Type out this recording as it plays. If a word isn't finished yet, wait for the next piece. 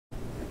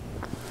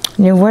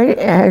You wait,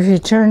 have you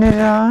turned it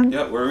on?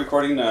 Yep, we're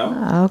recording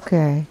now.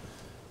 Okay.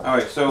 All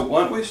right, so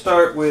why don't we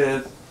start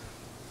with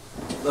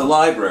the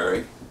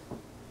library.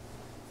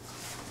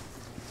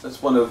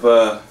 That's one of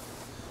the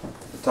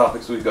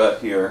topics we've got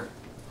here.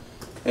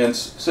 And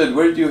Sid,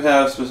 what did you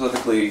have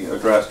specifically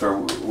addressed, or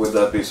would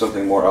that be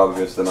something more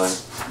obvious than I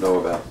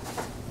know about?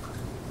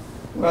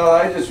 Well,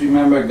 I just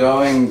remember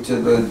going to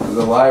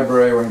the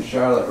library when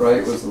Charlotte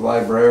Wright was the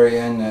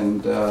librarian,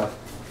 and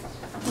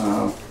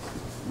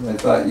I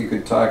thought you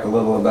could talk a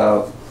little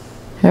about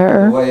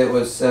Her? the way it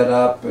was set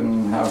up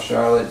and how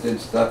Charlotte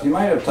did stuff. You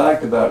might have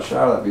talked about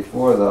Charlotte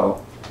before,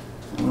 though.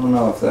 I don't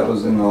know if that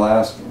was in the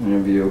last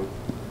interview.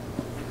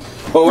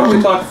 Well, why don't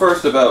we talk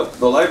first about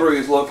the library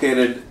is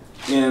located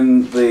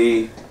in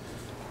the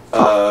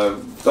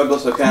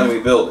Douglas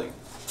Academy building.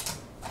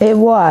 It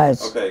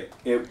was. Okay.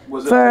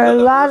 Was For a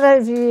lot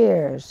first, of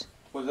years.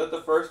 Was that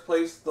the first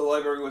place the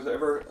library was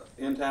ever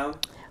in town?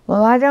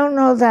 Well, I don't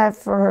know that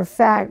for a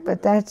fact,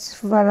 but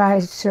that's what I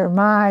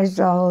surmised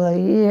all the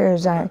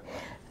years. I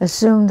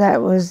assumed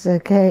that was the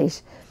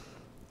case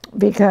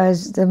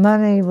because the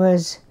money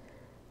was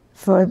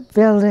for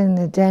building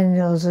the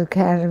Daniels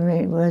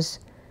Academy was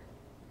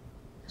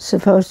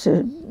supposed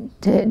to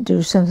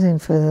do something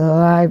for the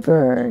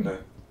library. Okay.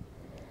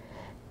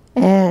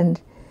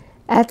 And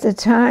at the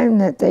time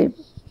that they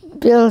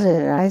built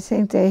it, I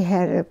think they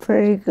had a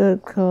pretty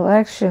good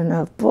collection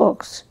of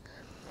books.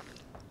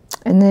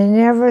 And they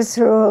never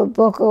threw a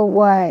book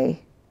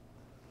away.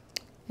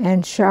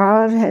 And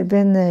Charlotte had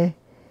been the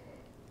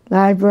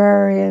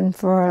librarian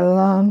for a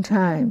long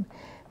time.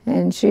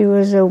 And she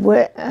was a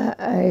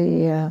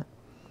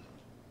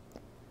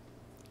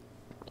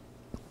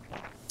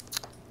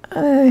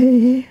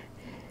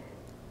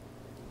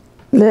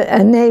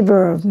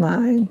neighbor of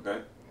mine.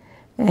 Okay.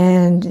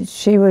 And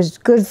she was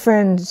good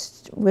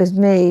friends with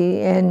me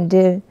and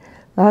did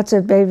lots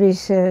of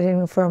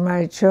babysitting for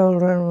my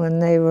children when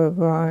they were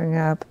growing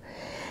up.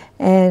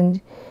 And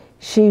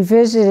she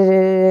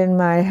visited in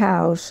my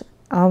house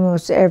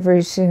almost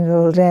every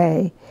single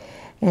day.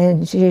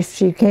 And if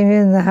she came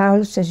in the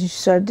house and she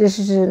saw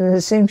dishes in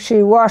the sink,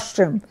 she washed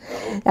them.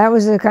 That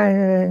was the kind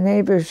of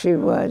neighbor she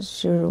was.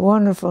 She was a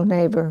wonderful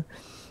neighbor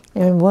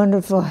and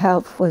wonderful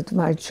help with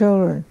my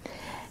children.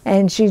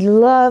 And she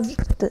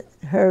loved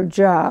her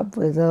job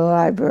with the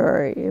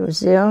library. It was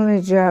the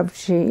only job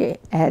she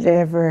had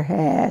ever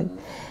had.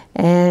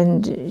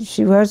 And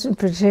she wasn't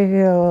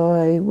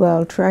particularly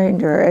well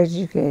trained or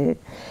educated,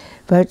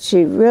 but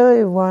she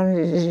really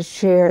wanted to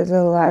share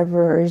the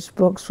library's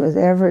books with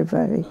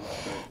everybody.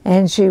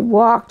 And she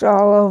walked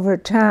all over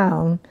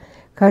town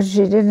because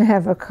she didn't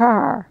have a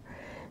car.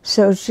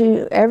 So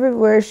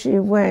everywhere she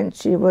went,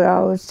 she would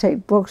always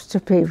take books to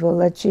people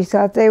that she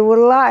thought they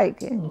would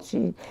like. And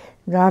she'd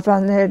knock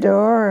on their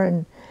door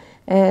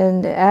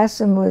and ask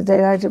them would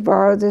they like to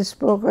borrow this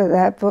book or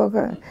that book.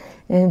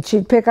 And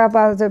she'd pick up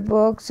other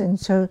books, and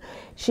so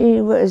she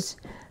was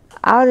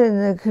out in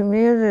the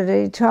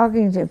community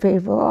talking to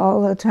people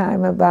all the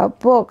time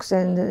about books,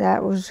 and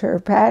that was her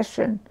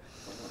passion.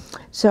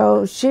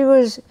 So she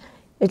was,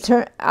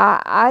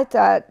 I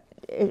thought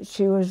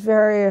she was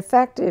very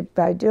effective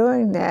by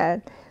doing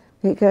that,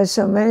 because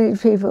so many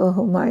people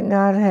who might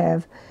not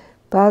have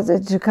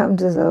bothered to come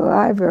to the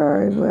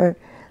library would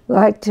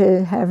like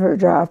to have her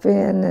drop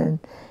in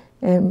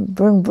and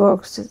bring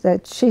books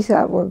that she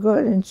thought were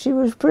good, and she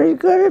was pretty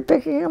good at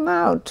picking them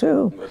out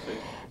too.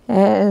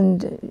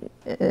 And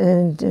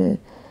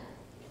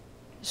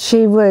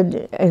she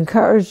would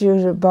encourage you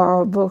to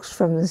borrow books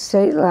from the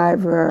state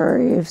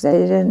library if they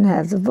didn't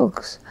have the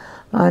books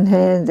on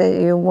hand that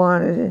you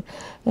wanted.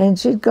 And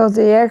she'd go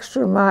the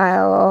extra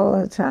mile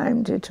all the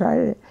time to try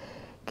to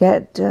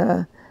get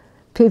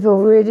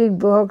people reading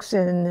books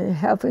and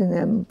helping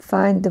them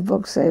find the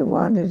books they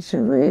wanted to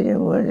read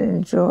and would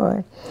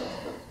enjoy.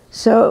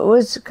 So it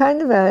was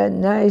kind of a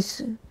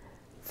nice,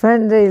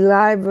 friendly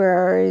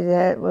library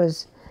that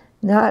was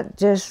not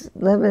just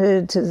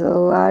limited to the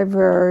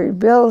library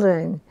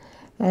building.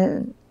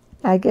 And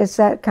I guess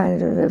that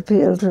kind of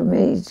appealed to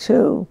me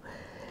too.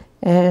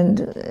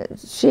 And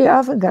she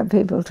often got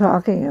people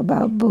talking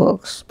about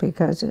books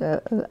because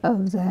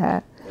of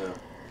that. Yeah.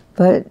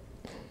 But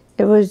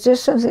it was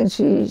just something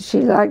she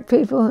liked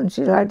people, and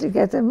she liked to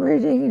get them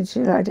reading, and she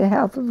liked to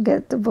help them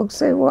get the books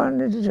they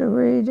wanted to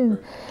read. And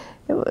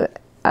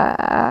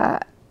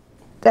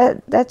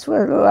that's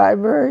what a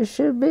library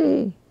should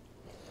be.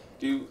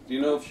 Do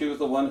you know if she was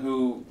the one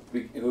who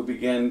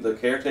began the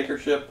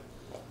caretakership,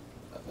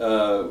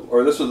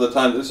 or this was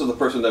the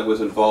person that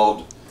was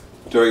involved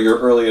during your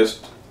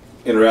earliest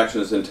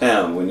interactions in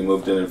town when you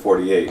moved in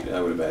 '48?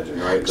 I would imagine,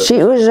 right?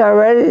 She was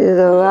already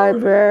the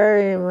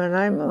librarian when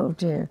I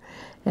moved here,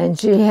 and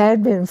she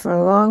had been for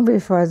long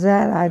before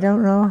that. I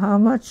don't know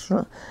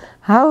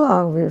how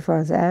long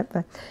before that,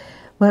 but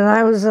when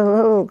I was a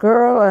little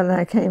girl and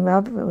I came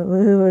up,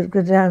 we would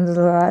go down to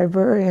the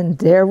library, and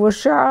there was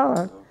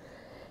Charlotte.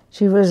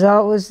 She was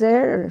always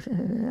there.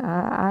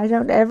 I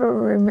don't ever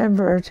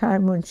remember a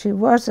time when she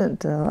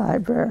wasn't the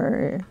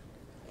librarian.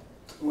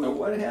 Well,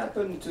 what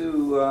happened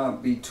to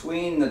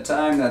between the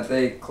time that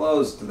they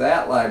closed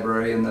that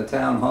library in the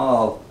town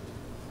hall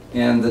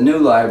and the new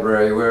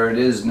library where it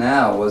is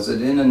now? Was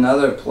it in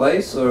another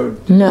place, or?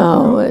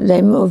 No,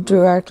 they moved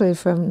directly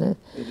from the.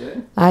 They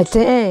did? I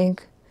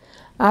think.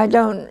 I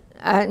don't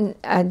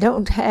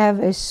have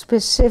a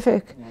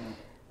specific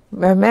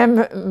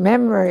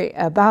memory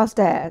about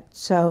that.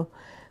 So,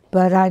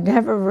 but I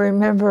never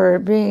remember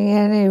it being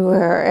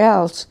anywhere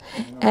else.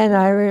 And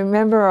I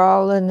remember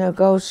all the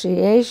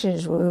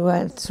negotiations we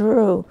went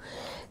through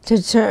to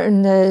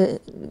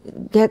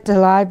get the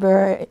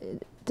library,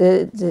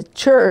 the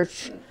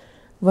church,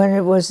 when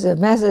it was the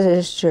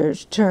Methodist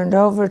church, turned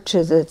over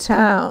to the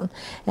town.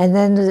 And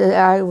then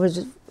I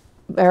was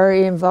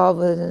very involved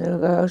with the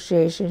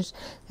negotiations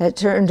that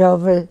turned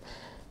over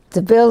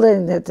the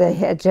building that they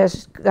had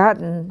just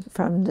gotten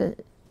from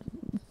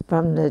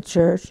the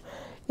church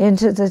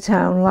into the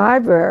town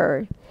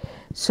library.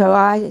 So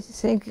I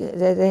think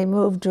that they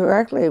moved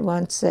directly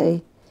once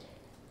they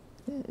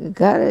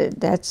got it.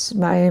 That's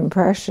my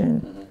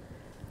impression.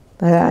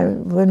 But I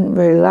wouldn't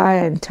rely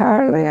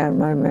entirely on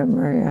my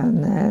memory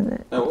on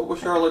that. Now, what was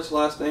Charlotte's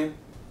last name?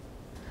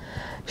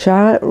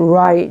 Charlotte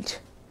Wright.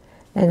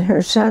 And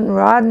her son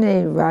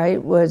Rodney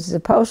Wright was the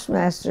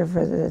postmaster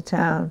for the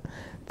town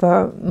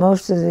for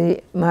most of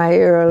my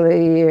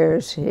early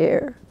years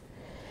here.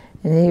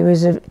 And he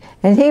was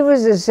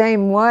the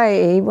same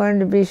way. He wanted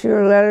to be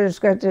sure letters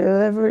got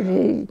delivered.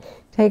 He'd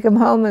take them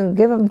home and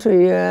give them to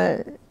you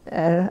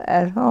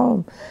at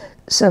home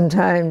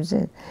sometimes.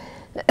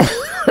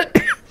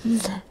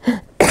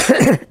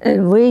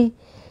 And we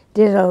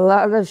did a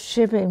lot of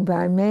shipping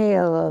by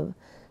mail of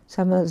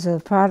some of the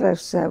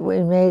products that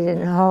we made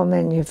in home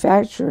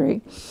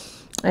manufacturing.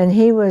 And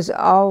he was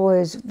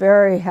always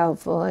very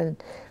helpful in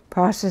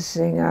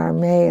processing our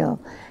mail.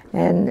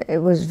 And it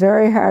was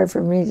very hard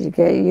for me to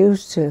get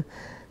used to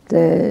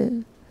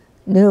the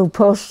new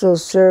postal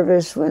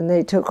service when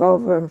they took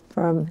over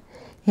from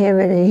him,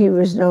 and he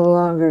was no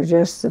longer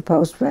just the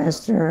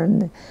postmaster,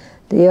 and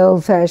the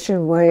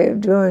old-fashioned way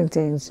of doing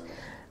things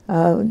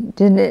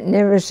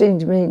never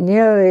seemed to me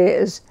nearly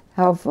as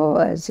helpful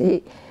as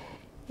he.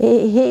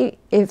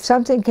 If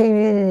something came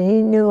in and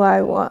he knew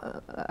I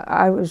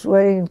was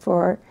waiting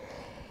for it,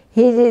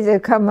 he'd either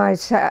come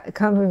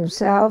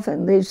himself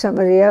and leave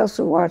somebody else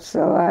to watch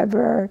the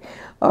library,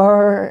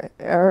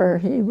 or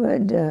he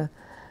would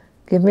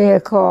give me a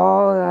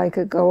call and I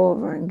could go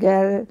over and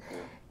get it.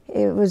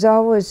 It was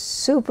always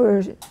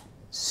super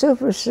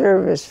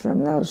service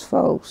from those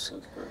folks.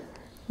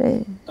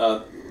 The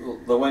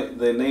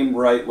name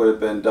Wright would have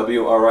been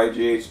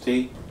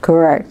W-R-I-G-H-T?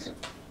 Correct.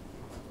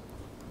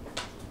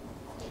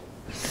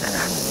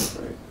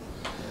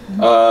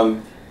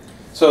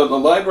 So the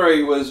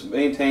library was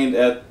maintained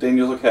at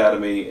Daniels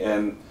Academy,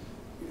 and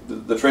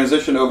the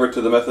transition over to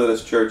the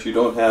Methodist Church, you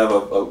don't have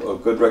a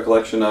good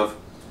recollection of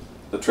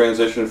the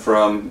transition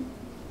from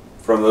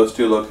those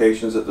two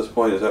locations at this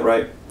point, is that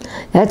right?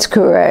 That's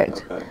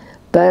correct. Okay.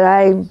 But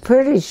I'm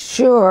pretty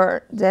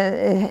sure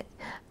that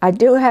I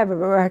do have a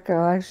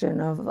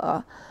recollection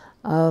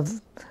of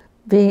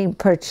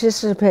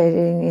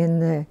participating in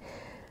the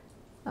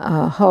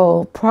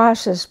whole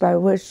process by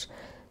which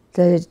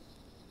the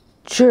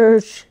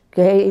church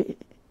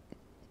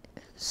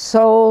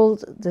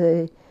sold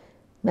the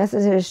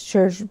Methodist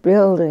Church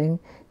building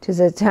to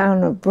the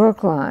town of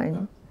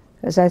Brookline,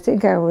 because I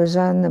think I was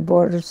on the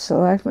Board of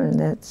Selectmen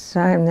at the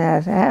time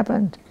that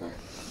happened,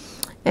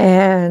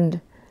 and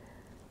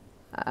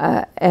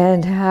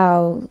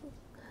how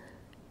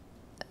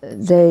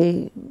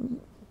they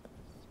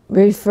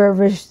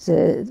refurbished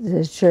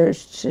the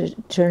church to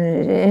turn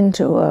it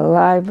into a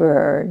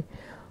library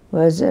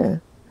was an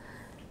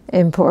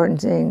important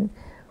thing.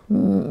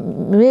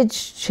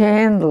 Midge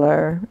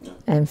Chandler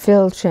and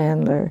Phil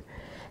Chandler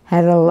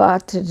had a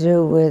lot to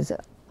do with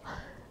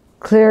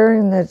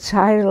clearing the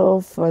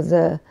title for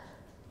the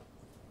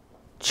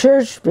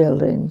church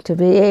building to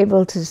be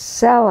able to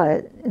sell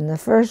it in the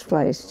first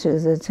place to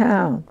the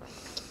town.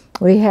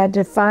 We had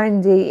to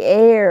find the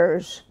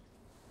heirs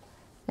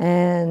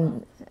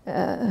and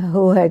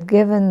who had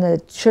given the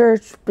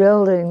church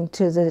building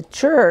to the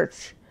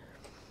church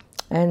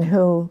and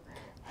who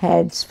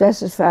had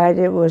specified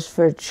it was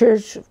for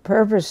church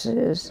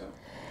purposes,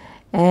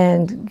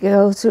 and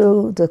go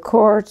through the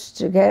courts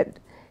to get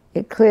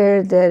it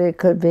cleared that it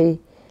could be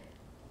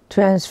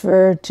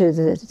transferred to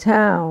the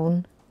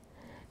town,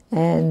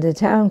 and the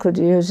town could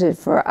use it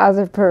for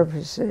other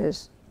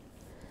purposes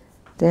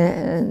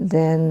than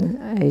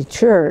a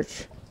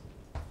church.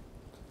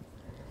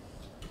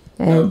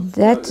 And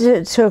that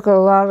took a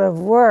lot of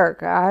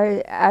work.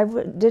 I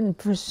didn't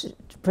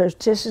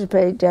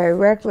participate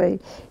directly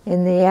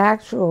in the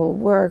actual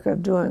work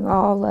of doing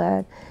all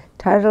that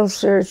title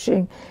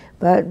searching,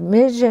 but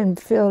Midge and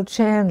Phil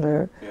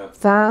Chandler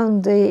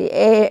found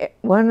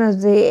one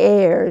of the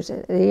heirs,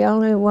 the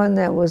only one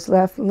that was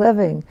left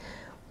living,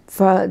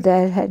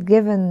 that had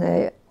given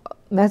the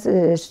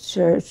Methodist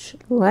Church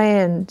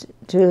land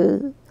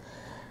to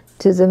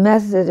the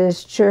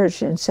Methodist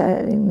Church in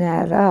setting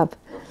that up.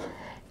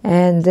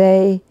 and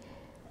they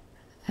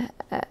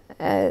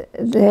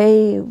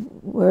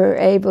were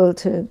able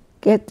to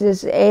get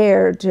this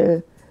heir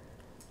to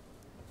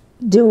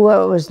do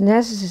what was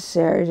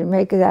necessary to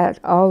make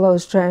all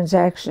those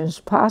transactions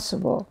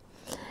possible.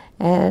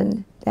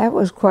 And that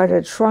was quite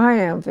a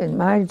triumph in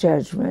my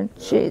judgment.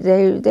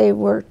 They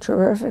worked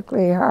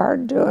terrifically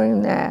hard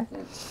doing that.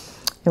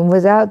 And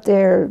without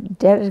their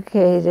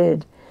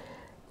dedicated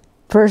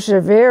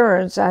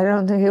perseverance, I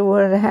don't think it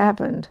would have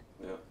happened.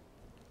 Yeah.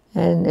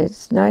 And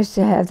it's nice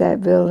to have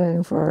that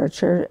building for a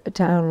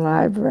town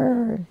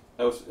library.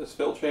 Now, is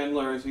Phil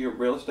Chandler, is he a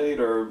real estate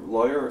or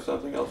lawyer or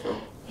something else? Or?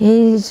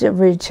 He's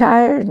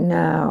retired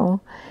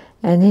now,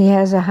 and he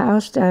has a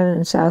house down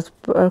in South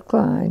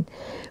Brookline.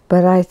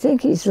 But I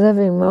think he's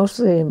living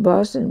mostly in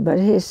Boston. But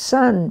his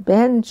son,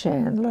 Ben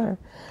Chandler,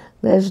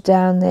 lives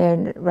down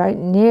there right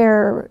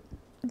near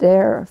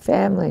their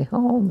family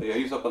home. Yeah,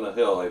 he's up on the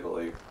hill, I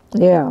believe.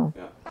 Yeah.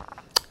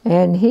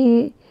 And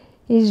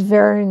he's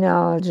very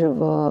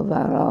knowledgeable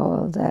about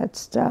all of that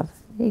stuff.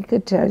 He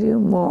could tell you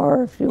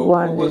more if you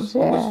wanted to.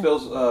 What was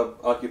Phil's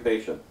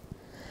occupation?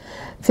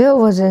 Phil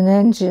was an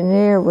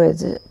engineer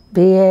with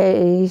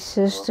BAE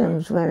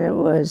Systems when it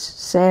was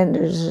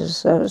Sanders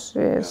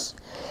Associates.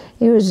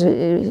 Yeah.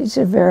 He's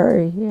a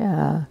very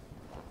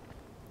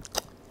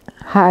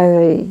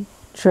highly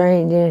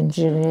trained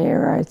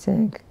engineer, I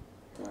think.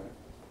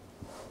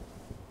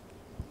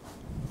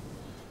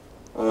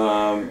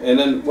 And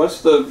then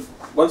once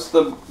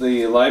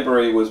the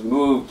library was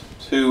moved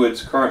to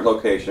its current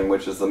location,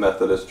 which is the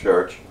Methodist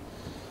Church,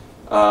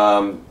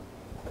 do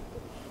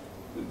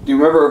you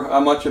remember how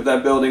much of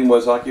that building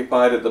was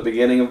occupied at the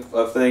beginning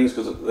of things?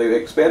 Because they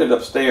expanded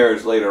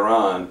upstairs later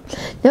on.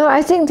 No,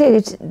 I think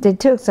they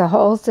took the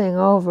whole thing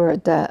over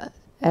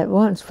at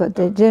once, but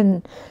they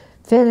didn't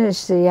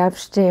finish the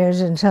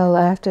upstairs until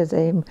after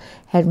they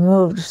had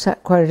moved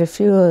quite a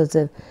few of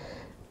the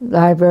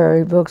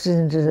library books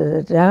into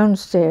the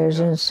downstairs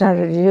and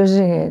started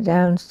using it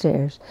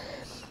downstairs.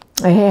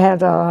 They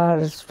had a lot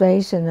of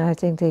space, and I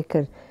think they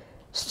could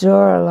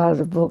store a lot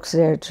of books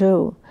there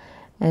too.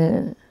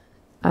 And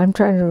I'm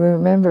trying to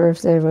remember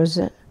if there was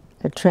a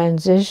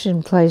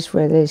transition place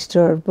where they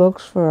stored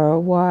books for a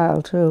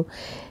while too.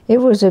 It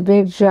was a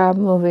big job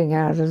moving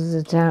out of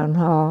the town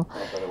hall,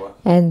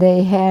 and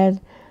they had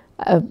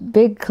a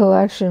big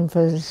collection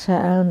for the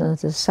town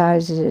of the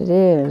size it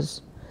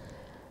is.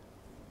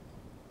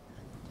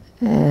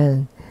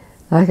 And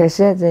like I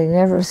said, they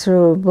never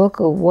threw a book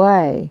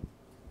away.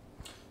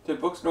 Did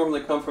books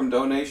normally come from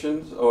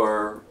donations,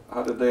 or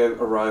how did they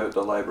arrive at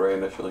the library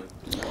initially?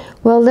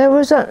 Well, there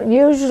was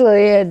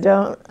usually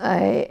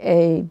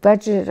a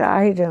budget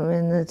item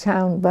in the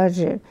town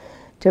budget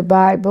to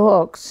buy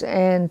books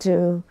and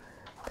to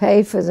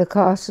pay for the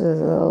cost of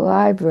the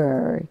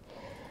library.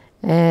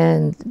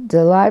 And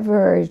the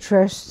library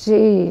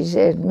trustees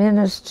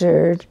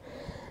administered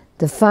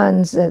the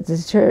funds that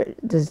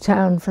the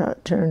town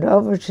turned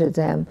over to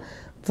them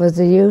for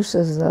the use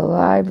of the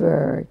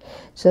library,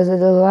 so that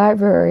the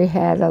library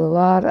had a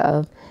lot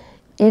of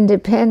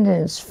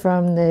independence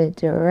from the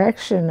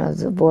direction of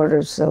the Board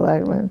of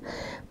Selectmen,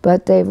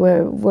 but they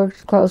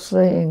worked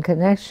closely in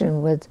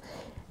connection with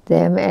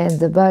them and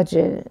the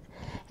budget.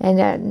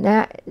 And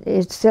now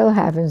it still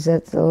happens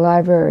that the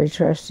library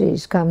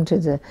trustees come to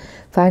the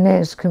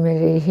Finance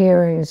Committee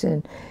hearings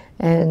and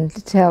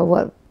tell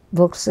what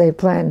books they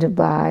plan to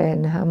buy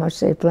and how much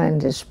they plan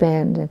to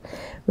spend, and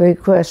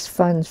request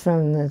funds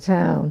from the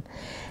town.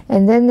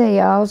 And then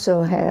they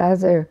also had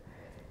other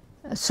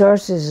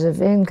sources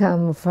of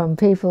income from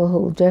people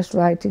who just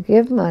like to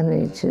give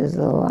money to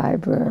the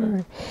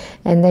library.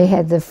 And they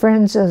had the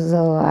Friends of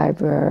the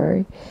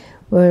Library,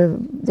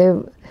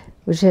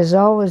 which has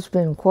always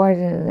been quite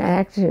an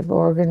active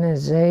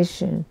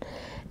organization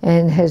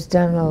and has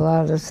done a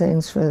lot of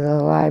things for the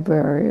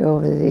library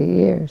over the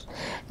years,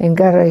 and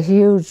got a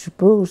huge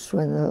boost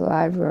when the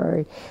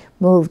library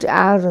moved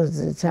out of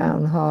the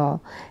town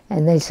hall,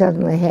 and they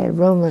suddenly had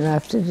room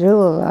enough to do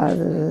a lot of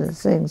the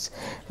things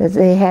that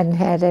they hadn't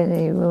had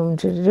any room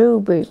to do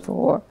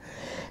before.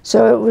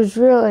 So it was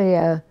really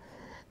a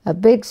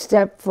big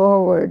step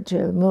forward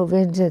to move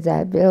into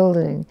that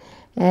building,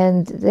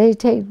 and they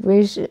taken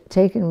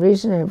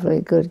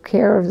reasonably good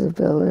care of the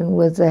building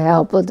with the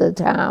help of the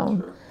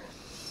town.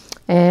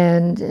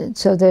 And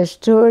so their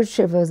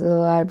stewardship of the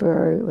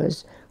library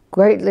was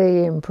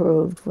greatly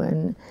improved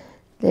when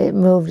they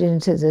moved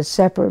into the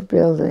separate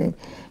building.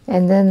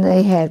 And then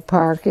they had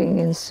parking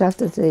and stuff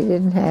that they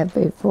didn't have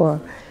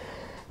before.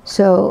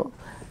 So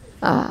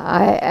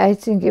I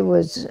think it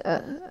was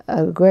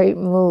a great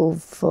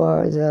move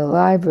for the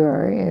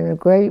library and a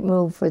great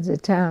move for the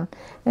town.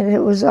 And it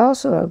was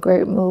also a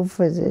great move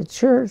for the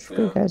church,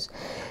 because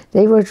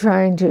they were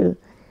trying to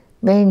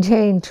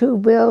maintain two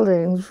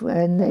buildings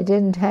when they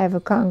didn't have a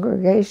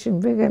congregation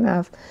big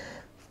enough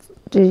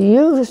to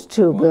use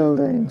two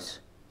buildings.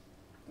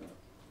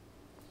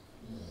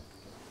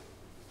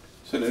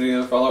 So any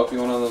other follow-up you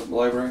want on the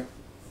library?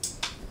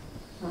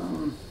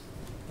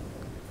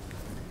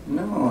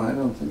 No, I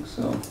don't think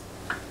so.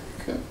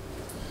 Okay.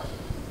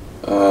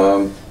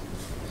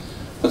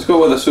 Let's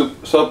go with a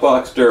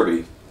soapbox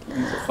derby.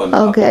 It's a fun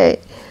topic. Okay.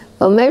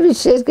 Well, maybe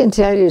Sid can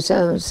tell you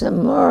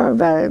some more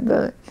about it,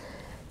 but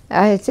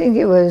I think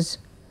it was,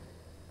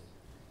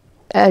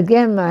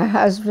 again, my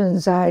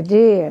husband's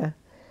idea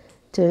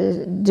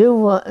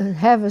to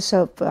have a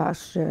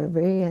soapbox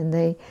derby, and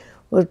they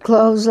would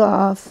close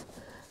off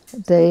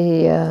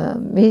the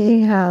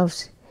meeting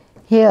house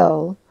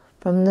hill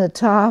from the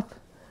top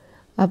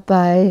up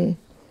by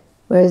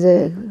where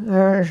the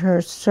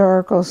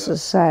historical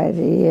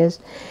society is,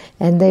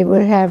 and they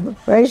would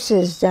have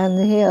races down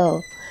the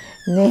hill,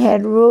 and they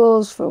had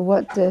rules for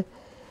what the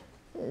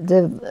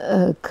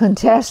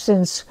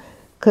contestants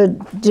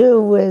could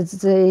do with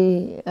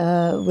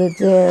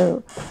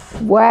their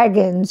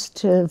wagons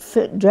to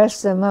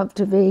dress them up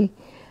to be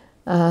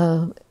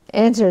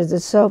enter the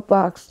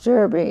soapbox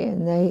derby,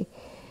 and they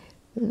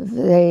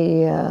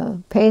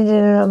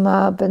painted them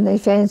up and they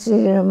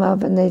fancied them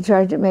up and they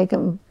tried to make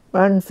them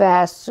run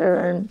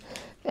faster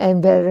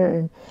and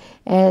better,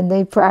 and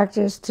they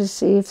practiced to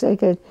see if they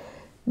could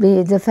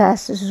be the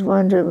fastest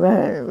one to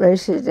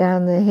race it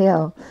down the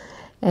hill.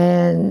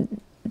 And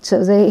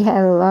so they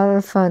had a lot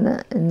of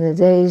fun in the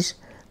days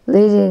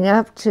leading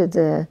up to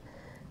the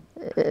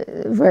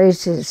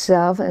race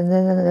itself, and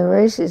then in the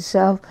race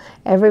itself,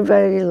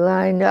 everybody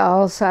lined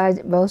both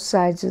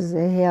sides of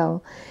the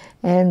hill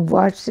and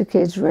watched the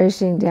kids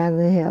racing down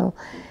the hill.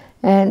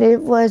 And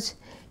it was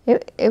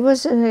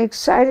an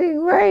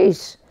exciting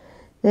race.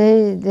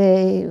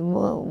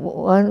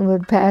 One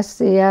would pass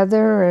the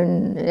other,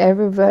 and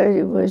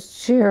everybody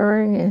was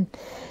cheering,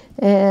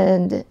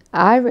 and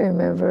I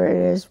remember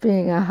it as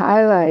being a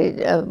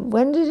highlight of,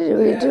 when did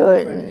we do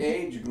it? Different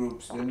age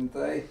groups, didn't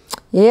they?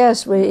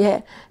 Yes, we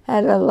had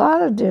a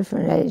lot of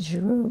different age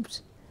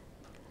groups.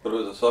 But it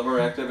was a summer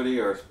activity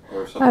or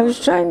something? I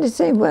was trying to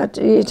think what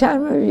the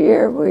time of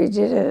year we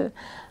did it.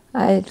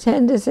 I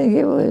tend to think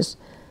it was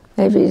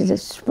maybe the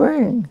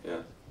spring.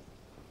 Yeah.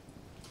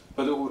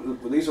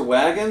 But these are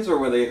wagons, or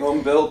were they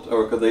home built,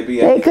 or could they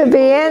be They anything? could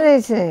be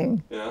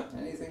anything. Yeah.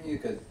 Anything you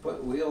could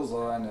put wheels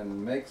on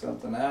and make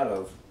something out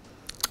of.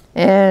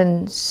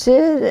 And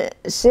Sid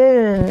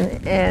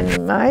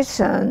and my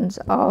sons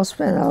all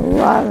spent a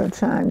lot of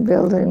time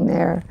building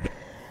their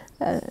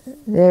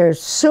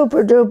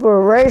super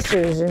duper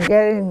racers and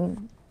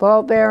getting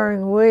ball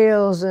bearing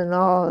wheels and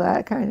all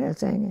that kind of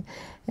thing,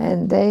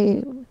 and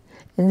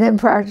then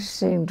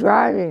practicing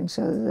driving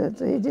so that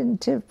they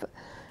didn't tip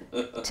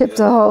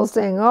the whole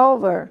thing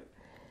over.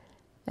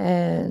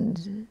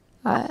 And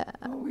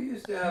We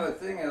used to have a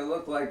thing that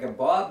looked like a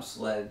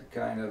bobsled,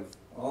 kind of,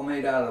 all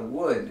made out of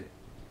wood.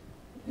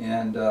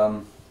 And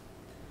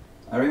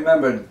I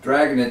remember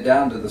dragging it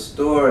down to the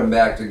store and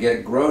back to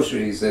get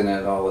groceries in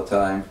it all the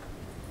time.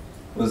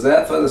 Was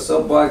that for the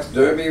soapbox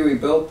derby we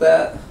built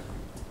that?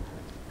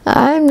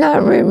 I'm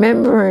not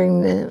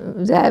remembering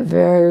that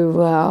very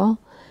well.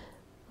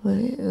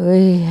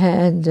 We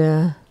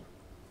had...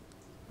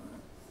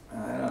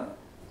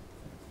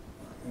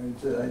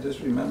 I just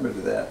remembered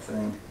that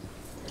thing.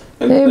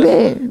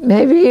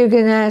 Maybe you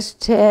can ask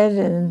Ted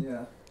and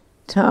Yeah.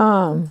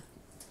 Tom.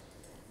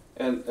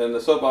 And the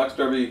soapbox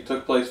derby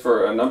took place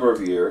for a number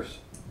of years.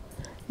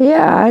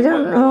 Yeah, I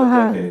don't know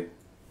how. Decade?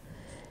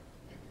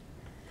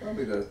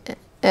 Probably the...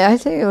 I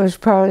think it was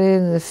probably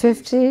in the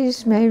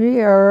 50s,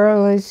 maybe, or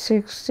early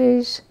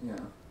 60s. Yeah.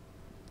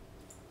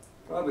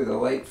 Probably the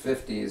late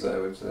 50s, I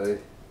would say.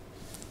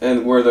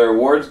 And were there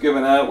awards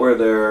given out? Were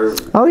there...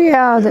 Oh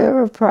yeah, there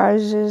were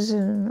prizes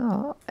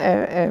and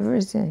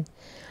everything.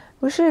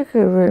 Wish I could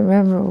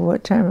remember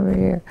what time of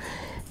year.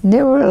 And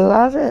there were a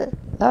lot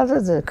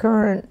of the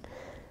current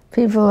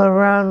people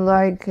around,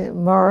 like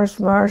Morris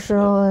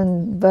Marshall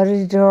and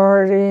Buddy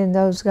Doherty and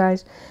those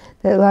guys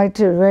that liked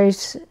to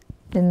race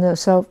in the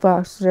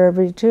soapbox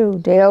derby too.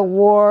 Dale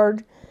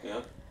Ward.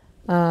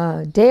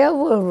 Yeah. Dale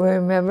will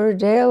remember.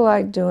 Dale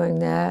liked doing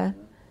that.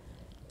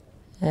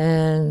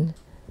 And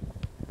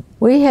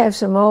we have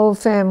some old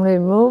family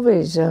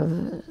movies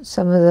of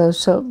some of those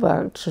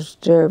soapbox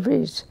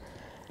derbies.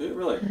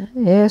 Really?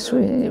 Yes,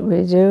 Yeah.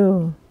 we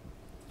do.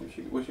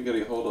 We should get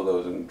a hold of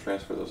those and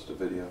transfer those to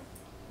video.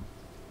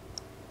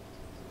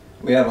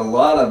 We have a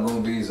lot of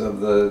movies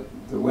of the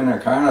Winter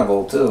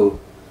Carnival too.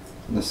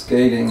 And the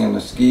skating and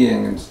the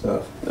skiing and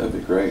stuff. That'd be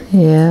great.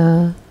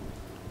 Yeah.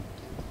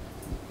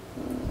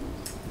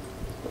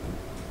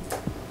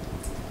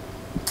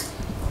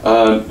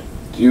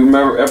 Do you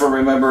ever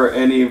remember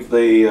any of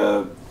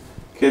the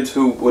kids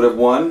who would have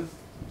won?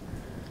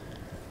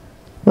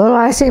 Well,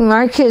 I think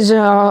my kids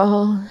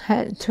all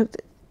took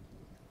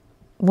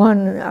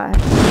one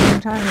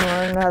time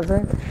or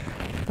another,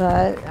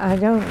 but I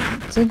don't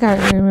think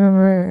I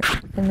remember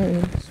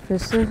any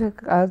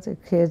specific other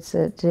kids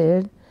that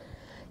did.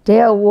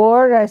 Dale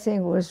Ward, I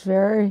think, was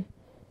very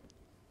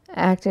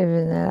active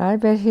in that. I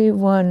bet he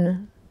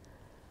won.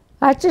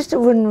 I just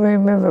wouldn't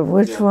remember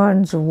which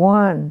ones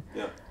won.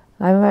 Yeah.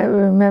 I might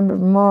remember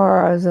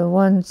more of the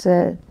ones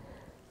that...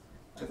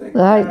 I think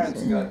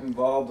parents got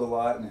involved a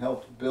lot and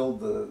helped build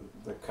the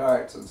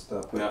carts and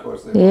stuff. But of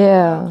course, they weren't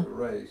allowed to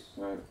race.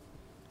 Right.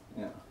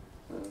 Yeah.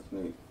 That's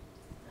neat.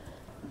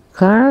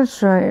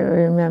 Clarence, I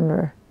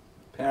remember.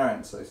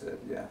 Parents, I said,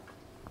 yeah.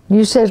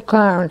 You said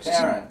Clarence.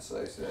 Parents,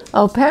 I said.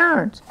 Oh,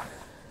 parents.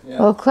 Yeah.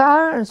 Well,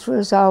 Clarence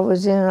was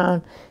always in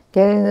on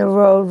getting the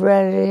road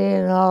ready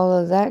and all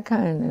of that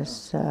kind of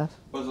stuff.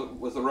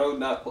 Was the road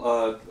not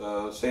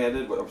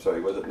sanded? I'm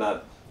sorry, was it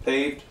not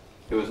paved?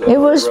 It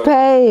was road.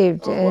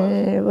 paved, Oh,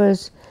 and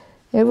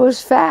it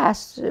was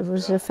fast. It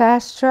was a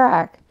fast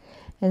track,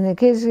 and the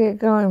kids get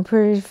going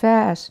pretty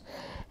fast.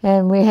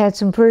 And we had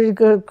some pretty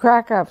good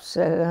crack-ups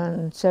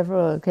on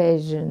several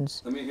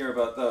occasions. Let me hear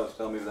about those.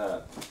 Tell me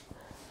that.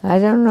 I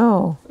don't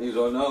know. You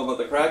don't know about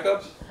the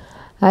crack-ups?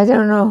 I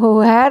don't know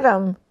who had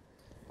them.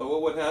 But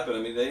what would happen? I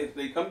mean,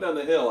 they come down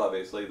the hill,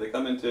 obviously. They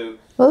come into...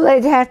 Well,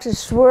 they'd have to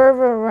swerve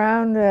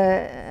around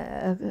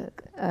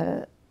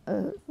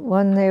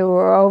when they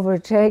were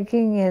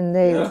overtaking, and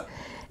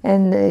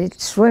they'd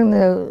swing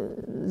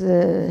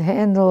the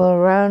handle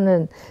around,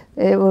 and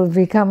it would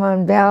become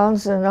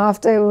unbalanced, and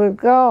off they would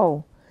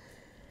go.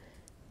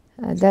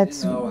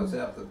 That's always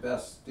have the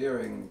best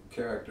steering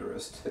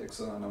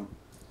characteristics on them.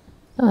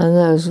 On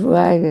those Two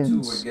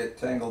wagons. would get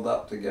tangled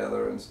up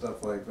together and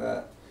stuff like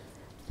that.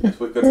 Yes,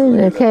 we couldn't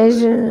really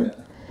do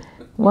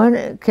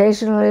that.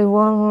 Occasionally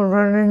one would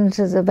run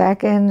into the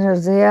back end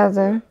of the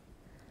other.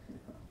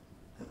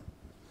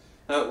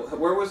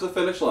 Where was the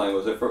finish line?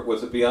 Was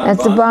it beyond At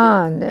Bond the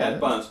Bond. Street? At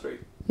Bond Street.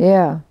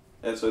 Yeah.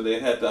 And so they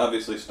had to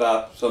obviously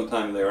stop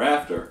sometime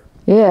thereafter.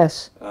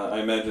 Yes. I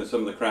imagine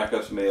some of the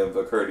crack-ups may have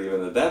occurred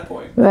even at that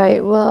point.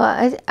 Right. Well,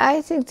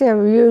 I think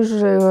there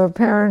usually were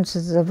parents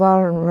at the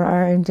bottom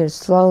trying to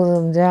slow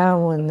them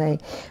down when they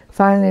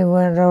finally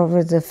went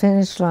over the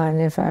finish line,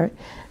 if I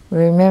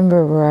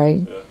remember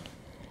right.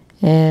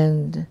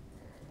 Yeah.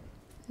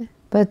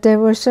 But there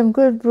were some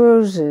good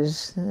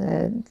bruises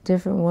that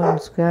different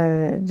ones got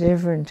at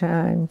different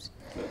times.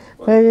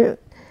 But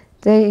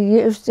they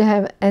used to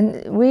have,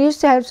 and we used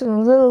to have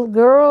some little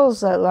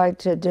girls that liked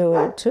to do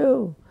it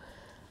too.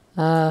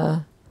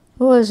 Who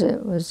was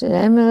it? Was it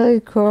Emily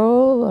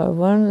Kroll or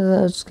one of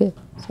those kids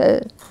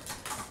that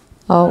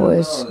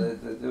always? I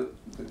don't know.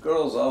 The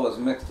girls always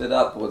mixed it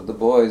up with the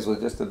boys with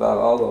just about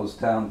all those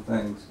town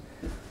things.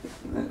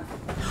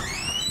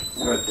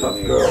 They were tough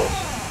girls.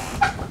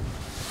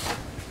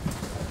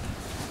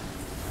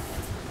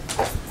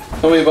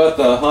 Tell me about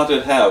the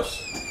haunted house.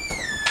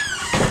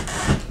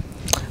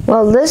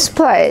 Well, this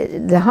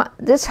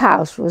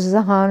house was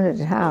the haunted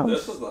house.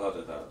 This was the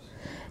haunted house.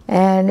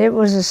 And it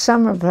was a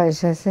summer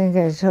place, I think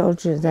I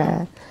told you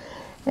that.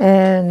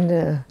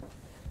 And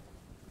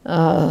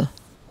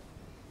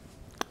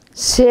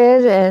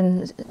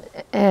Sid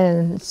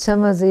and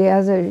some of the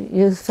other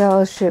youth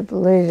fellowship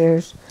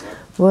leaders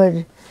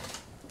would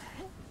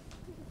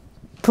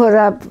put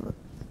up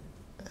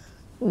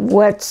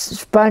wet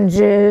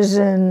sponges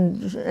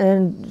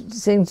and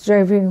things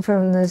draping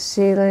from the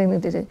ceiling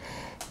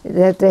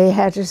that they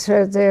had to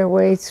thread their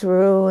way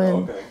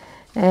through,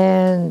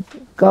 and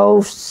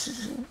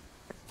ghosts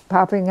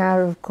popping out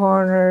of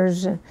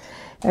corners and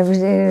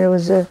everything. It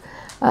was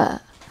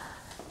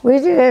we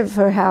did it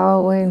for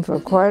Halloween for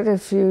quite a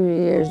few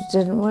years,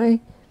 didn't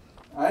we?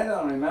 I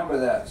don't remember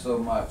that so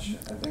much.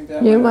 I think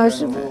that You might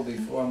must have been a have-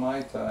 little before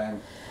my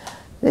time.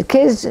 The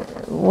kids,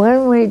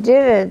 when we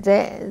did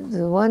it,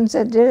 the ones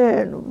that did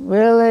it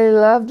really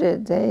loved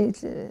it. They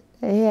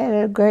had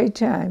a great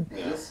time.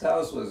 This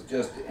house was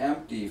just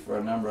empty for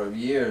a number of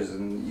years,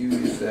 and you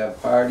used to have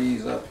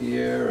parties up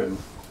here and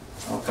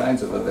all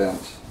kinds of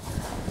events.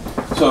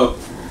 So,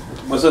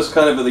 was this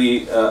kind of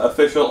the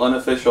official,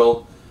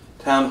 unofficial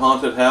town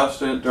haunted house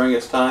during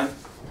its time?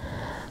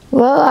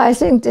 Well, I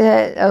think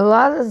that a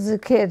lot of the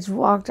kids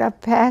walked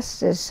up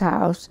past this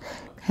house,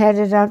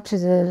 headed up to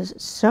the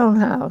stone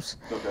house,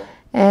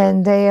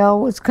 and they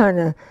always kind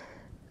of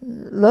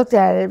looked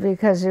at it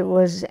because it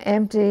was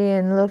empty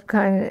and looked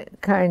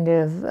kind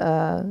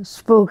of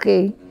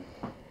spooky,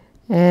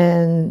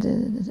 and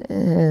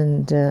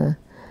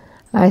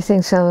I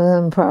think some of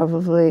them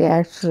probably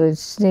actually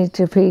sneaked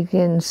a peek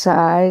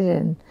inside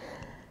and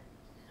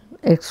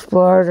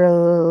explored a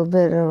little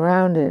bit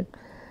around it.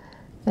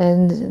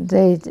 And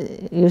they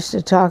used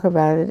to talk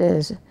about it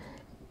as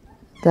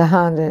the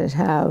haunted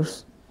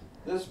house.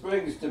 This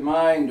brings to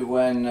mind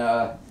when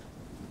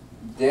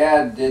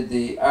Dad did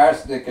the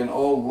arsenic and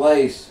old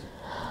lace.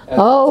 At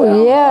Oh, the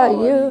town yeah,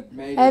 hall, and he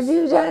made have his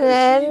you done butter sheet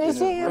and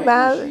his anything ring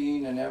about it?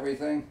 machine and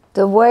everything.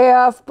 The Way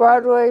Off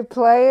Broadway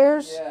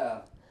Players?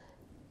 Yeah.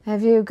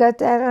 Have you got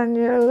that on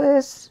your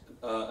list?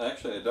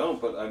 Actually, I don't,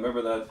 but I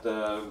remember that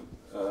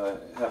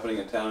happening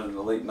in town in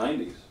the late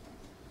 90s.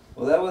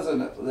 Well, there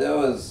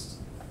was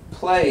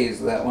plays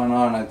that went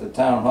on at the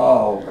town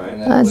hall. Right.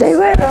 And it They was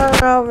went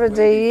on over way the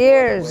before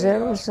years. Way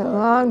There Off was a Broadway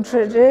long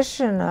Players.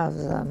 tradition of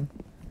them.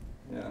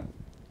 Yeah.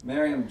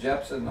 Miriam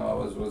Jepson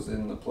always was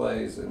in the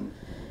plays, and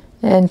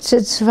And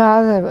Sid's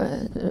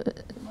father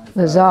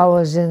was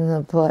always in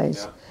the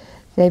place. Yeah.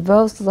 They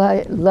both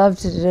loved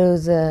to do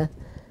the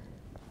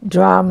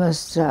drama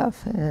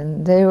stuff,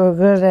 and they were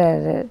good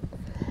at it.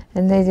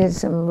 And they did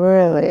some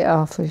really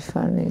awfully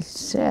funny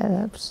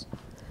setups.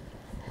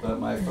 But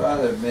my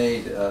father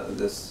made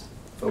this,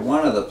 for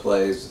one of the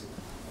plays,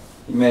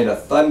 he made a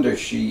thunder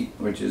sheet,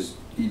 which is,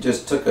 he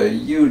just took a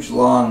huge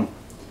long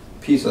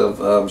piece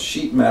of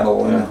sheet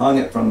metal and hung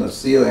it from the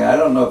ceiling. I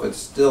don't know if it's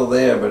still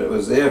there, but it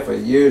was there for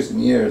years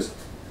and years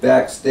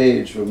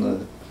backstage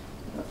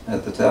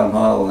at the town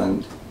hall,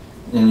 and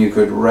you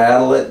could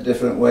rattle it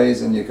different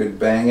ways and you could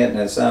bang it and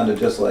it sounded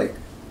just like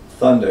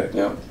thunder.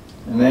 Yeah.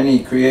 And then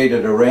he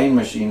created a rain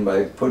machine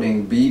by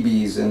putting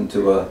BBs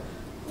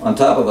on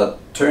top of a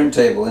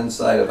turntable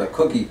inside of a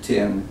cookie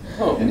tin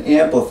and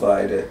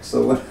amplified it.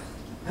 So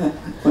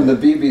when the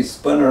BB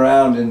spun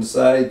around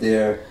inside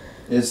there,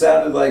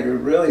 it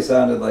really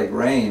sounded like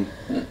rain.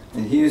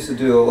 And he used to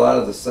do a lot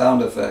of the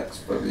sound effects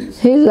for these.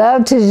 He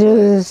loved to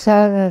do the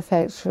sound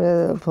effects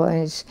for the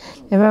plays.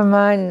 Never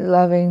mind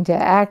loving to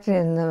act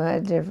in them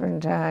at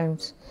different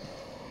times.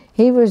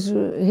 He was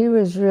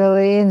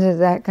really into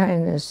that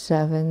kind of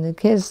stuff, and the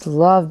kids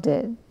loved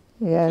it.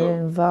 He got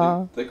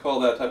involved. They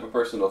call that type of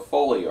person a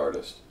Foley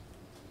artist.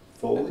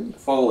 Foley?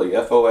 Foley,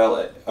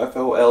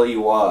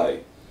 F-O-L-E-Y.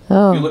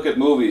 Oh. If you look at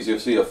movies, you'll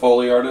see a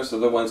Foley artist. They're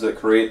the ones that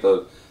create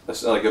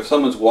like if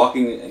someone's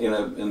walking in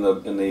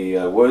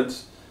the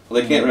woods,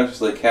 well, they can't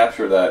necessarily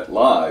capture that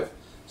live,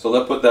 so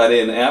they'll put that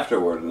in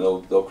afterward, and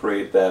they'll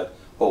create that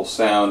whole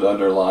sound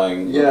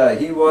underlying. Yeah,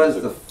 he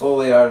was the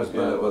Foley artist,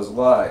 but it was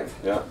live.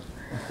 Yeah,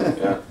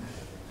 yeah,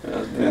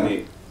 that's pretty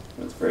neat.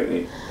 That's very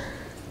neat.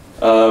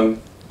 Well,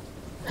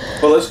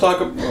 let's talk.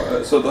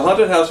 So the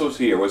haunted house was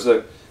here. Was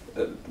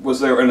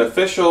there an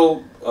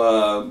official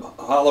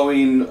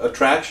Halloween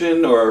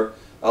attraction or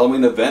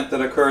Halloween event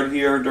that occurred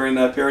here during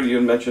that period?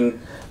 You mentioned.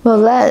 Well,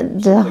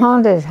 the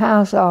haunted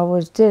house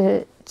always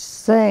did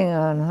its thing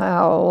on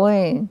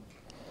Halloween,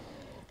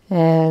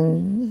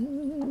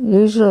 and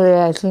usually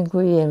I think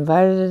we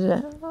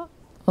invited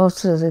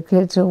most of the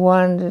kids who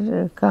wanted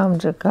to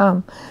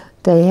come.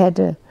 They had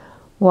to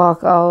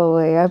walk all the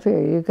way up here.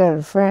 You got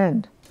a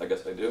friend. I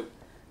guess I do.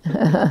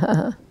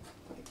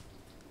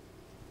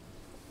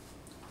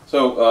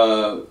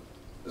 So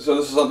this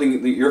is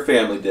something that your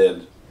family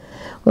did.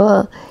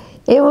 Well,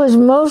 it was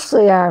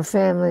mostly our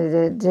family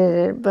that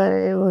did it, but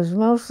it was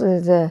mostly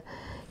the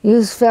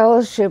youth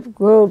fellowship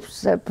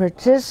groups that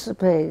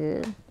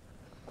participated,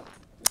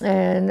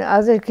 and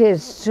other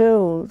kids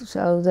too,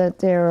 so that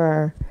there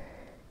are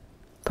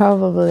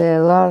probably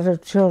a lot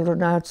of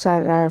children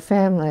outside our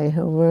family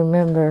who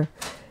remember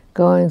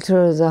going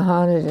through the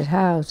haunted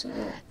house.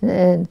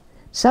 And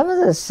some of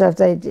the stuff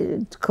they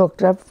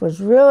cooked up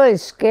was really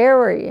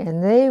scary,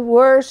 and they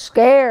were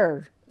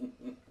scared.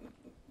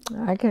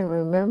 I can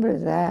remember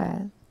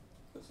that.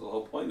 That's the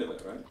whole point of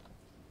it, right?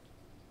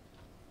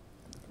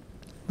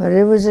 But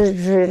it was a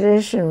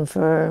tradition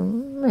for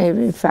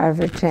maybe 5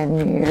 or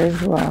 10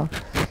 years while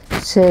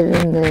Sid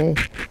and the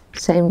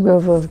same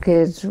group of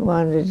kids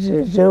wanted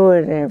to do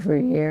it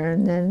every year,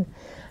 and then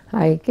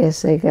I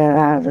guess they got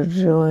out of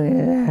doing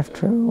it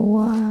after a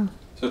while.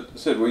 So,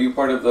 Sid, were you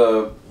part of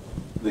the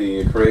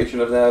creation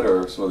of that,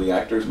 or some of the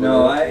actors?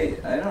 No, I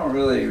don't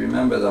really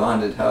remember the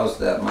haunted house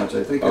that much.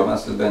 I think it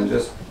must have been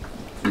just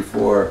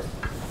before.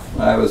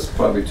 I was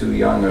probably too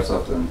young or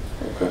something.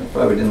 Okay.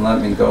 Probably didn't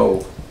let me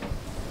go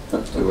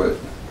to it.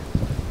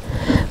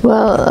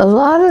 Well, a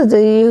lot of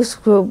the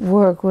youth group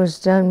work was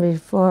done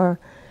before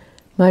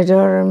my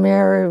daughter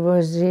Mary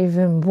was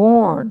even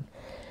born.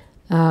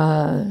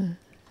 And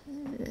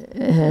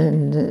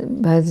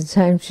by the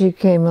time she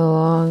came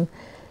along,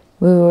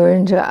 we were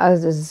into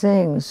other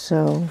things,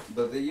 so.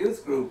 But the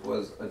youth group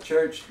was a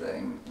church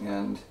thing,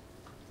 and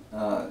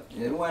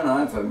it went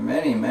on for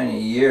many,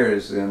 many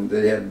years, and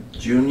they had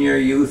junior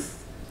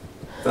youth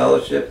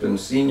fellowship and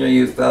senior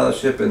youth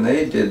fellowship, and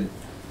they did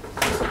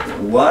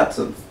lots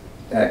of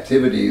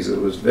activities. It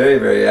was very,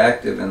 very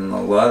active, and a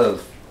lot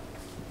of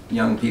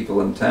young people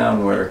in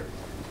town were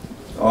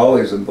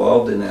always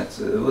involved in it.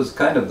 So it was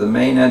kind of the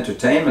main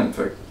entertainment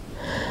for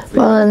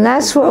well, and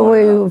that's what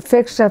we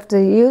fixed up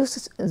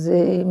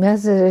the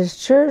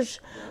Methodist Church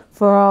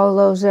for all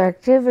those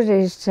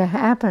activities to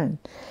happen.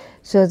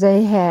 So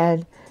they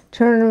had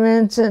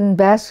tournaments and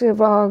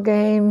basketball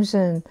games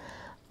and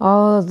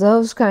all of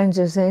those kinds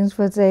of things,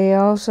 but they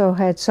also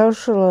had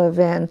social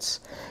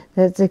events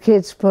that the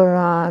kids put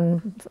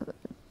on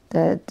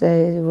that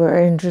they were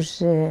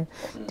interested in,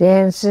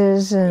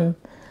 dances and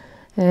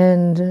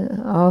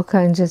all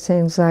kinds of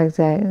things like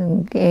that,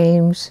 and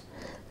games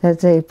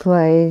that they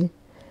played.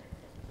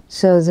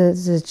 So that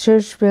the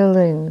church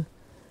building,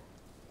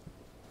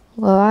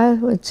 well, I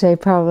would say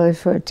probably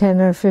for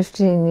 10 or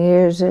 15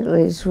 years at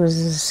least,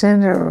 was the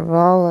center of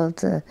all of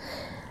the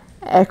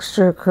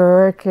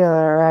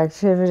extracurricular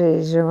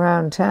activities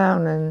around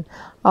town, and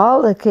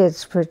all the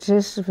kids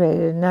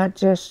participated, not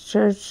just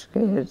church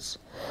kids,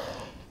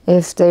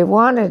 if they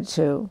wanted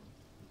to.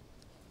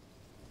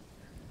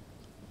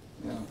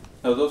 Yeah.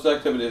 Now, those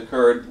activities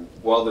occurred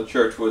while the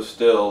church was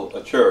still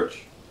a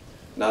church,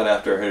 not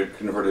after it had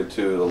converted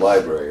to the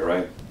library,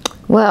 right?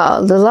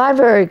 Well, the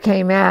library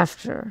came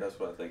after. That's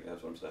what I think,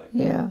 that's what I'm saying.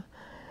 Yeah.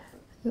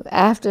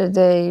 After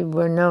they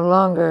were no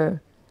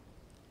longer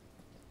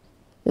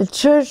the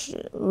church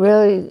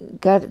really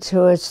got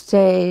to a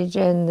stage,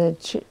 and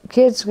the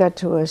kids got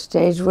to a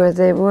stage where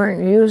they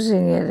weren't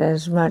using it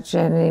as much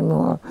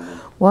anymore.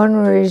 One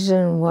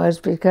reason was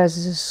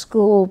because the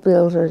school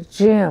built a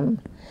gym,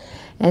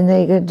 and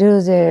they could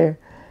do their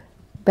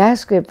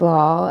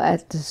basketball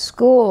at the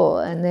school,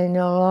 and they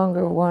no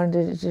longer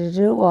wanted to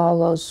do all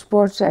those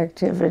sports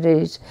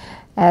activities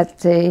at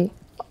the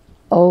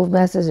old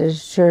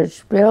Methodist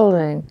church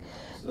building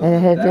that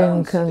had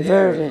been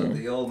converted.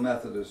 The old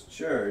Methodist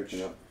church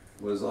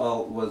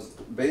was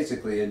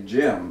basically a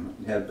gym.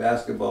 It had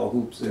basketball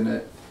hoops in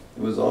it.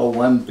 It was all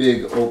one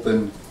big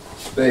open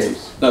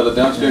space. No, the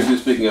downstairs you're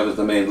speaking of is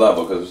the main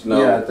level, because there's no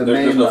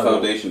level.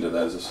 foundation to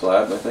that. Is it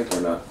slab, I think,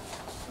 or not?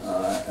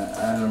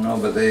 I don't know,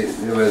 but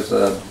there was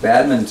a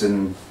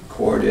badminton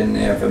court in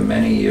there for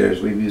many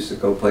years. We used to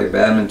go play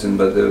badminton,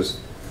 but there was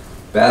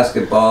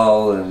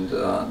basketball and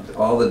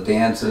all the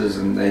dances,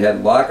 and they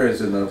had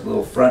lockers in the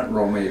little front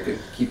room where you could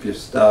keep your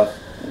stuff.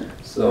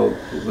 So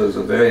it was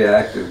a very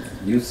active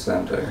youth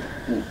center.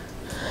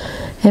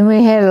 And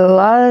we had a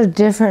lot of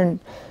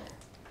different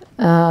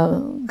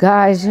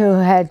guys who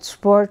had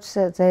sports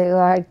that they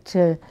liked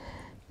to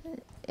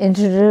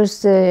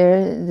introduce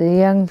the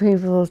young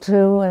people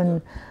to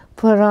and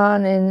put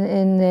on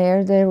in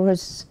there. There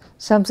was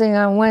something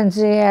on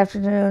Wednesday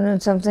afternoon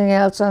and something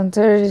else on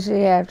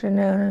Thursday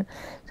afternoon and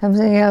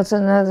something else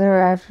another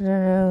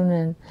afternoon.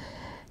 And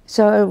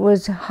so it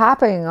was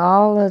hopping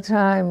all the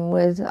time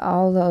with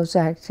all those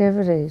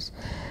activities.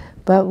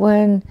 But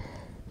when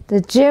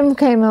the gym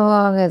came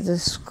along at the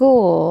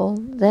school,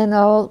 then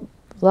a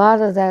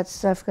lot of that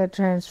stuff got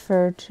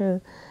transferred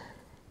to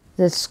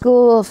the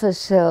school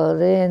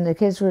facility, and the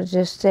kids would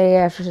just stay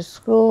after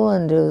school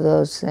and do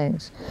those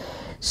things.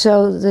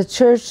 So the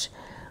church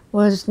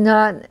was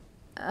not,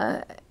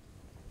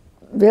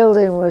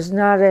 building was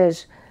not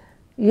as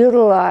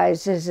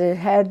utilized as it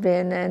had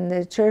been, and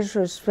the church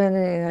was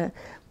spending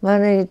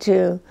money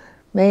to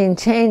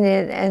maintain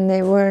it, and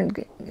they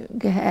weren't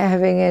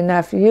having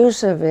enough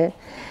use of it,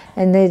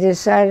 and they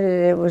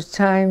decided it was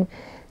time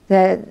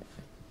that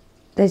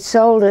they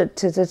sold it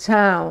to the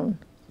town.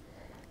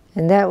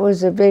 And that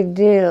was a big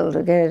deal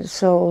to get it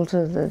sold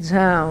to the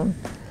town.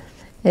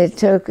 It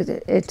took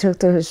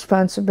the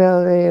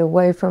responsibility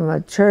away from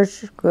a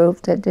church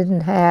group that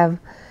didn't have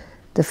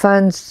the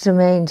funds to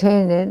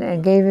maintain it,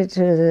 and gave it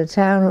to the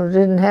town who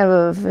didn't have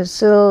a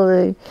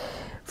facility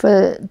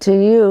to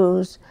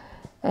use.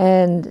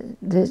 And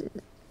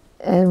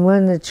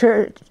when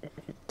the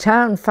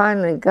town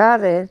finally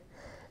got it,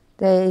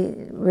 they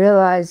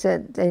realized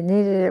that they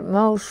needed it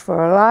most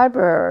for a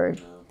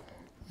library.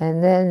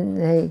 And then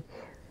they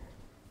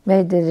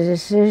made the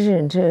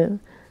decision to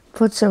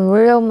put some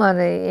real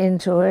money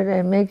into it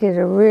and make it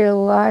a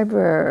real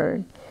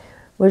library,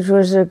 which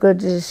was a good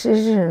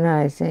decision,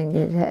 I think.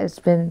 It has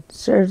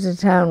served the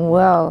town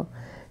well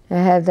to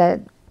have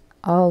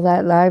all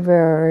that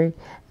library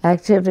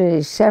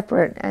activity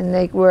separate, and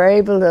they were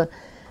able to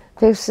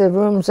fix the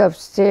rooms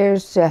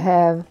upstairs to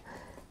have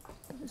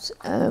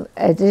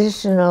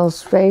additional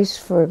space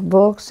for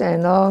books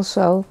and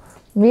also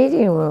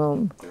meeting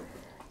room.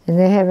 And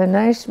they have a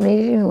nice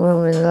meeting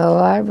room in the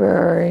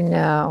library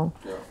now.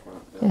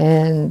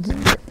 And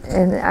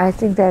I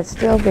think that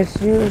still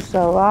gets used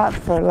a lot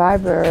for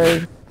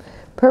library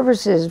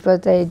purposes,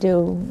 but they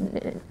do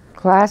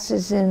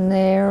classes in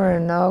there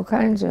and all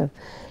kinds of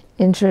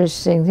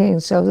interesting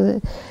things.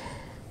 So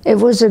it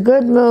was a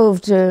good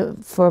move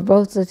for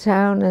both the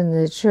town and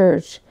the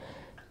church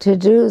to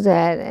do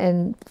that,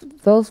 and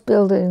both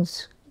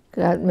buildings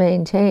got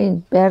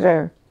maintained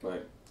better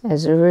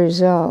as a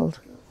result.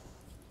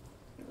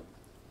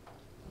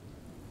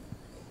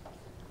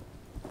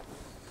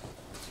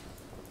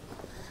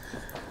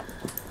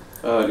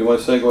 Do you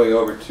want to segue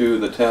over to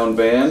the town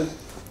band?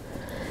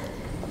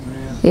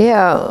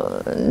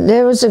 Yeah,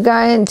 there was a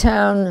guy in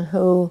town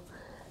who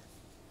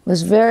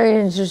was very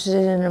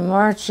interested in a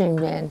marching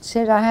band.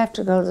 Said, I have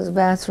to go to the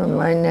bathroom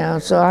right now,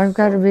 so I've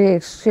got to be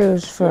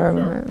excused for a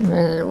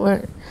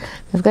minute.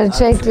 I've got to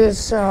take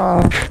this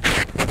off.